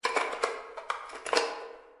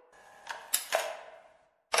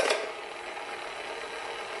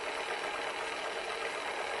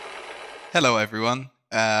Hello everyone.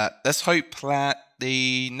 Let's hope that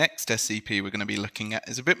the next SCP we're going to be looking at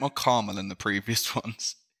is a bit more calmer than the previous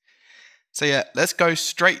ones. So yeah, let's go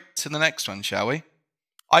straight to the next one, shall we?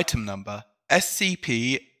 Item number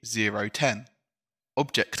SCP-010.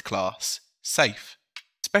 Object Class Safe.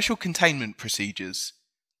 Special Containment Procedures.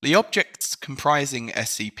 The objects comprising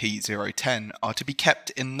SCP-010 are to be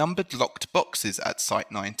kept in numbered locked boxes at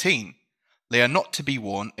Site-19. They are not to be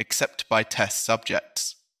worn except by test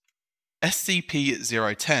subjects.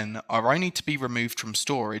 SCP-010 are only to be removed from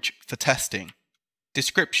storage for testing.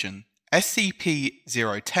 Description: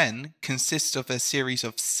 SCP-010 consists of a series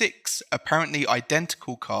of 6 apparently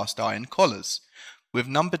identical cast iron collars, with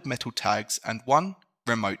numbered metal tags and 1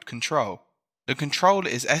 remote control. The control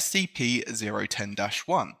is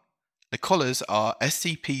SCP-010-1. The collars are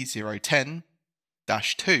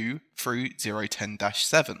SCP-010-2 through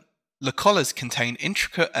 010-7. The collars contain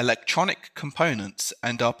intricate electronic components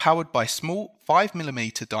and are powered by small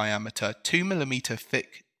 5mm diameter, 2mm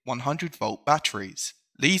thick 100-volt batteries.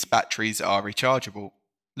 These batteries are rechargeable.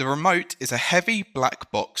 The remote is a heavy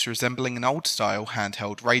black box resembling an old-style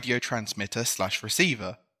handheld radio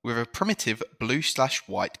transmitter/receiver, with a primitive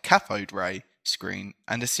blue/white cathode ray screen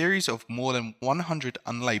and a series of more than 100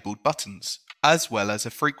 unlabeled buttons, as well as a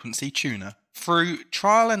frequency tuner. Through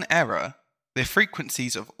trial and error, the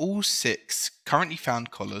frequencies of all 6 currently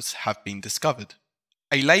found collars have been discovered.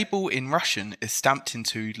 A label in Russian is stamped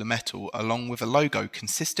into the metal along with a logo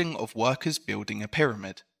consisting of workers building a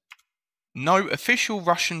pyramid. No official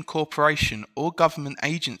Russian corporation or government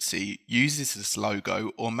agency uses this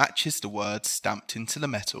logo or matches the words stamped into the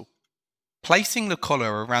metal. Placing the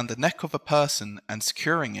collar around the neck of a person and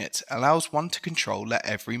securing it allows one to control their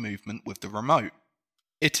every movement with the remote.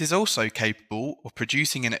 It is also capable of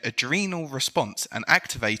producing an adrenal response and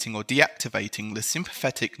activating or deactivating the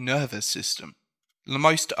sympathetic nervous system. The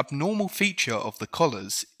most abnormal feature of the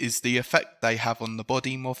collars is the effect they have on the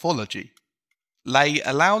body morphology. They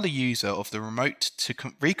allow the user of the remote to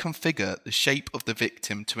reconfigure the shape of the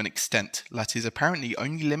victim to an extent that is apparently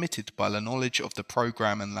only limited by the knowledge of the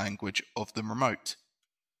program and language of the remote.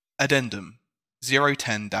 Addendum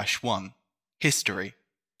 010-1 History.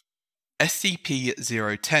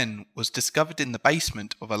 SCP-010 was discovered in the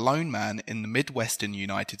basement of a lone man in the Midwestern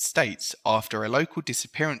United States after a local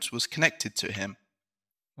disappearance was connected to him.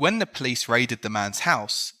 When the police raided the man's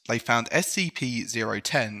house, they found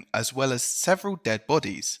SCP-010 as well as several dead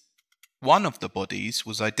bodies. One of the bodies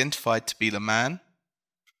was identified to be the man.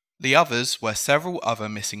 The others were several other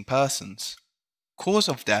missing persons. Cause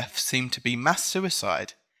of death seemed to be mass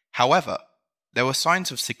suicide. However, there were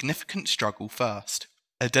signs of significant struggle first.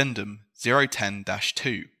 Addendum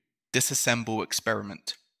 010-2 Disassemble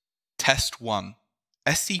Experiment. Test 1.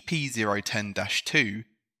 SCP-010-2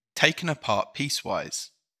 taken apart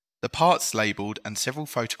piecewise. The parts labelled and several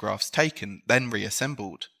photographs taken, then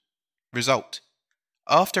reassembled. Result: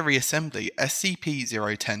 after reassembly,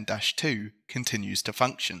 SCP-010-2 continues to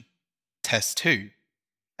function. Test 2.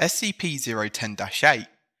 SCP-010-8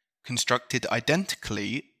 constructed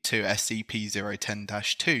identically to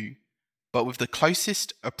SCP-010-2, but with the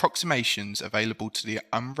closest approximations available to the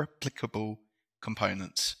unreplicable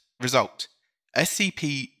components. Result: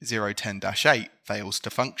 SCP-010-8 fails to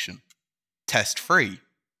function. Test 3.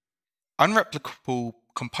 Unreplicable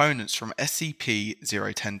components from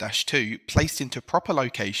SCP-010-2 placed into proper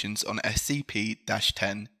locations on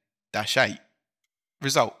SCP-10-8.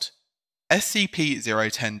 Result: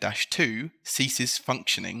 SCP-010-2 ceases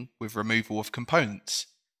functioning with removal of components.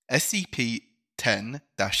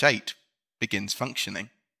 SCP-10-8 begins functioning.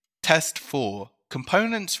 Test 4.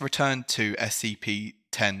 Components returned to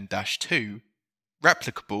SCP-10-2.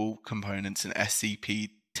 Replicable components in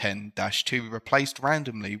SCP-10-2 replaced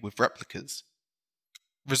randomly with replicas.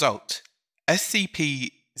 Result: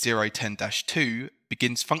 SCP-010-2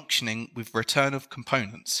 begins functioning with return of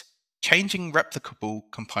components. Changing replicable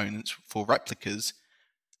components for replicas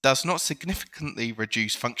does not significantly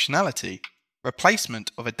reduce functionality.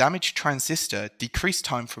 Replacement of a damaged transistor decreased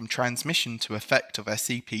time from transmission to effect of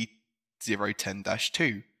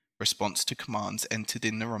SCP-010-2 response to commands entered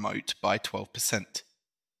in the remote by 12%.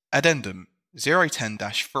 Addendum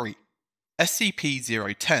 010-3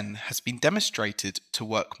 SCP-010 has been demonstrated to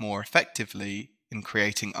work more effectively in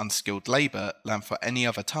creating unskilled labour than for any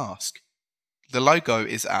other task. The logo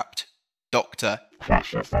is apt. Dr.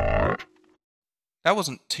 Classified. That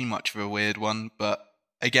wasn't too much of a weird one, but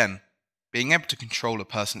again, being able to control a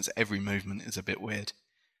person's every movement is a bit weird.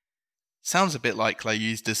 Sounds a bit like they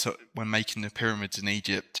used this when making the pyramids in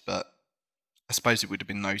Egypt, but I suppose it would have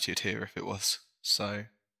been noted here if it was. So,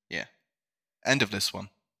 yeah. End of this one.